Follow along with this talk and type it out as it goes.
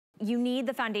you need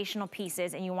the foundational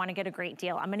pieces and you wanna get a great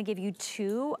deal, I'm gonna give you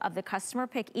 2 of the Customer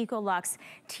Pick EcoLuxe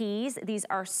tees. These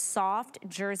are soft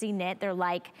jersey knit. They're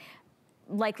like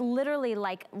literally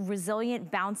like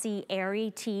resilient, bouncy,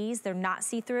 airy tees. They're not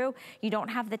see-through. You don't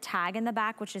have the tag in the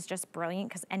back, which is just brilliant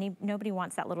because nobody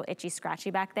wants that little itchy, scratchy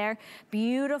back there.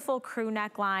 Beautiful crew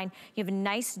neckline. You have a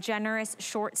nice, generous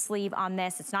short sleeve on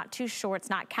this. It's not too short, it's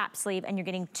not cap sleeve, and you're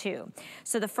getting 2.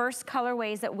 So the first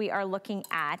colorways that we are looking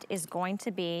at is going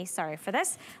to be, sorry for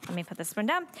this, let me put this one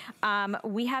down.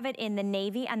 We have it in the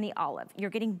navy and the olive. You're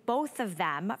getting both of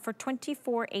them for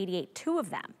 $24.88, 2 of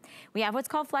them. We have what's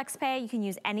called FlexPay. You can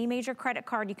use any major credit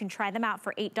card. You can try them out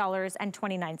for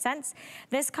 $8.29.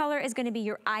 This color is gonna be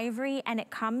your ivory, and it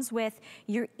comes with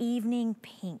your evening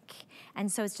pink.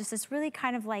 And so it's just this really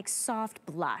kind of like soft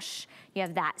blush. You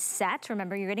have that set.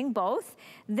 Remember, you're getting both.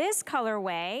 This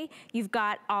colorway, you've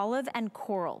got olive and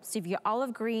coral. So you've got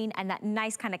olive green and that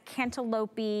nice kind of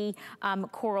cantaloupe-y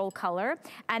coral color.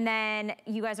 And then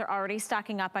you guys are already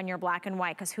stocking up on your black and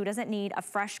white, because who doesn't need a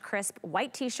fresh, crisp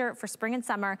white t-shirt for spring and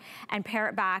summer, and pair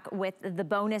it back with the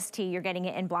bonus tee. You're getting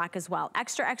it in black as well.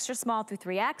 Extra, extra small through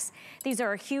 3X. These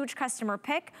are a huge customer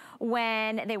pick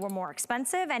when they were more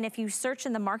expensive. And if you search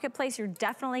in the marketplace, you're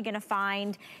definitely gonna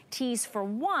find tees for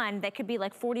one that could be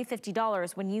like $40,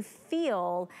 $50 when you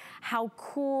feel how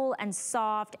cool and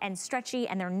soft and stretchy,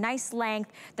 and they're nice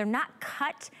length. They're not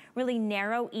cut really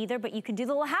narrow either, but you can do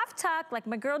the little half tuck like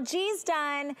my girl G's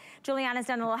done. Giuliana's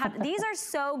done a little half. These are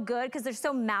so good because they're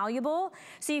so malleable.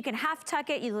 So you can half tuck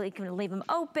it, you can leave them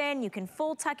open, you can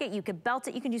full tuck it, you can belt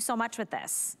it, you can do so much with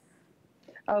this.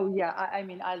 Oh yeah, I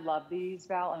mean, I love these,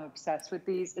 Val. I'm obsessed with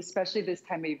these, especially this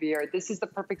time of year. This is the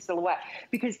perfect silhouette,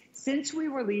 because since we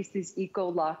released these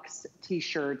EcoLuxe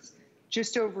t-shirts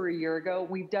just over a year ago,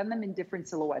 we've done them in different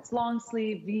silhouettes: long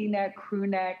sleeve, V-neck, crew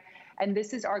neck, and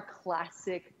this is our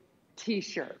classic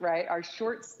t-shirt, right? Our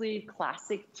short sleeve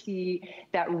classic tee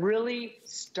that really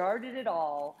started it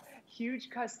all. Huge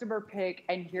customer pick,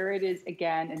 and here it is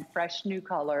again in fresh new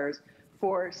colors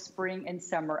for spring and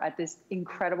summer at this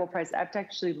incredible price. I have to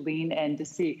actually lean in to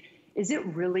see, is it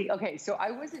really? Okay, so I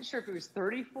wasn't sure if it was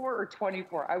 34 or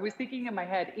 24. I was thinking in my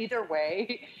head, either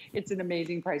way, it's an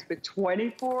amazing price, but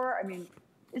 24, I mean,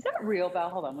 is that real, Val?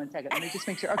 Hold on one second, let me just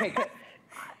make sure. Okay, good.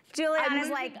 Juliana's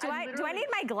like, do I need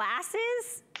my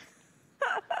glasses?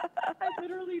 I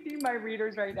literally need my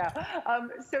readers right now.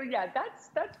 So yeah,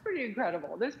 that's pretty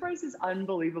incredible. This price is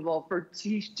unbelievable for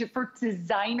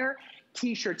designer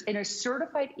t-shirts in a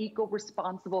certified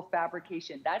eco-responsible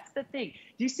fabrication. That's the thing.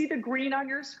 Do you see the green on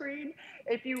your screen?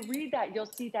 If you read that, you'll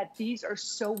see that these are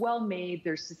so well made.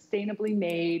 They're sustainably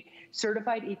made,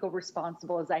 certified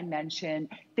eco-responsible, as I mentioned.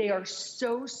 They are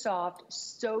so soft,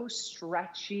 so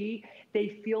stretchy.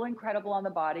 They feel incredible on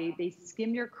the body. They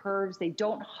skim your curves. They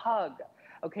don't hug.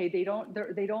 Okay, they don't,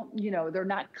 you know, they're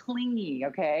not clingy,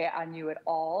 okay, on you at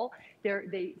all.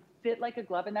 They fit like a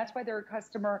glove, and that's why they're a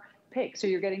customer pick. So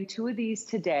you're getting 2 of these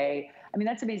today. I mean,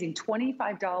 that's amazing.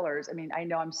 $25. I mean, I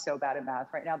know I'm so bad at math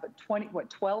right now, but $12?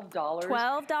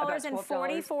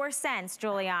 $12.44,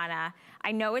 Giuliana.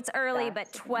 I know it's early, but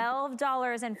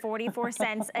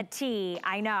 $12.44 a tee.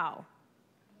 I know.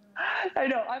 I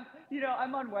know.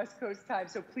 I'm on West Coast time,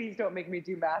 so please don't make me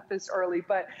do math this early.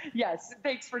 But yes,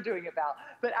 thanks for doing it, Val.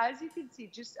 But as you can see,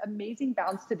 just amazing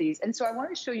bounce to these. And so I want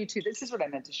to show you too. This is what I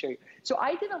meant to show you. So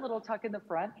I did a little tuck in the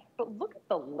front, but look at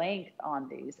the length on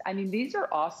these. I mean, these are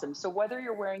awesome. So whether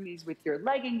you're wearing these with your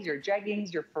leggings, your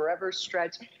jeggings, your forever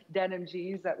stretch denim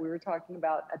jeans that we were talking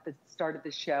about at the start of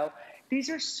the show, these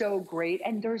are so great.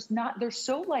 And they're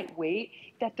so lightweight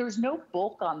that there's no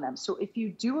bulk on them. So if you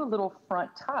do a little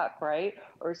front tuck, right,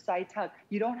 or a side tuck,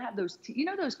 you don't have those, you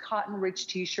know, those cotton rich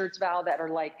t-shirts, Val, that are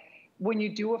like, when you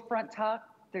do a front tuck,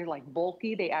 they're like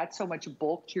bulky. They add so much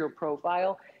bulk to your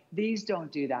profile. These don't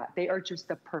do that. They are just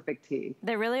the perfect tee.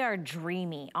 They really are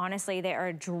dreamy. Honestly, they are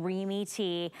a dreamy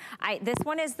tee. This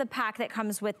one is the pack that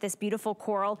comes with this beautiful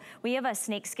coral. We have a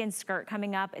snakeskin skirt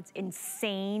coming up. It's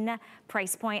insane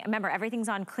price point. Remember, everything's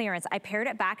on clearance. I paired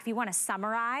it back if you want to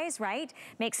summarize, right?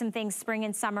 Make some things spring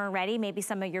and summer ready. Maybe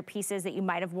some of your pieces that you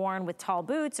might have worn with tall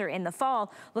boots or in the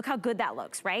fall. Look how good that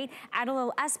looks, right? Add a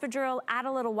little espadrille, add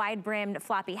a little wide brimmed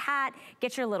floppy hat,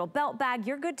 get your little belt bag,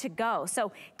 you're good to go.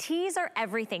 So tees are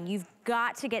everything. You've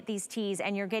got to get these tees,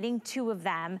 and you're getting 2 of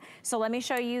them. So let me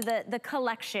show you the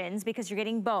collections, because you're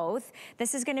getting both.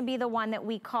 This is gonna be the one that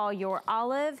we call your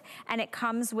olive, and it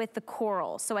comes with the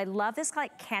coral. So I love this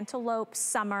like cantaloupe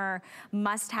summer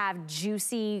must-have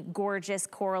juicy, gorgeous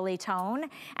corally tone.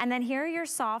 And then here are your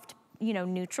soft you know,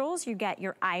 neutrals. You get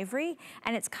your ivory,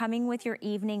 and it's coming with your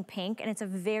evening pink, and it's a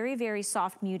very, very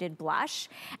soft muted blush.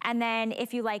 And then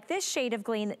if you like this shade of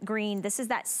green, this is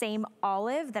that same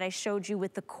olive that I showed you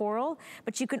with the coral,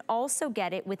 but you can also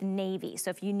get it with navy. So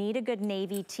if you need a good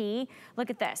navy tea, look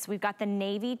at this. We've got the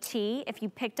navy tea. If you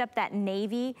picked up that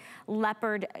navy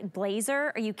leopard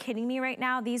blazer, are you kidding me right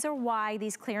now? These are why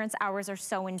these clearance hours are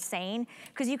so insane,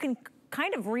 because you can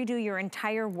kind of redo your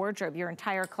entire wardrobe, your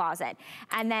entire closet.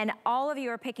 And then all of you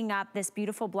are picking up this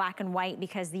beautiful black and white,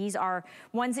 because these are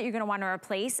ones that you're gonna wanna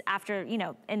replace after, you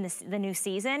know, in the new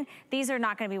season. These are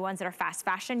not gonna be ones that are fast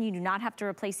fashion. You do not have to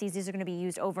replace these. These are gonna be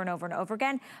used over and over and over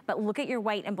again. But look at your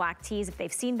white and black tees. If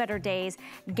they've seen better days,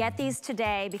 get these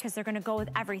today, because they're gonna go with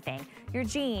everything. Your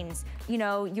jeans, you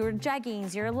know, your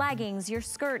jeggings, your leggings, your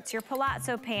skirts, your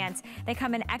palazzo pants. They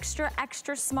come in extra,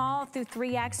 extra small through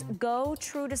 3X. Go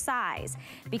true to size.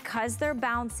 Because they're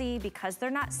bouncy, because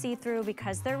they're not see-through,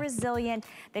 because they're resilient,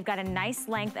 they've got a nice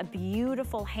length, a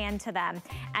beautiful hand to them,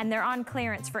 and they're on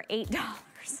clearance for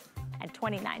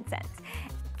 $8.29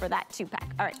 for that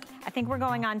 2-pack. All right, I think we're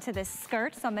going on to this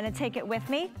skirt, so I'm gonna take it with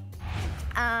me.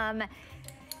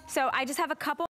 So I just have a couple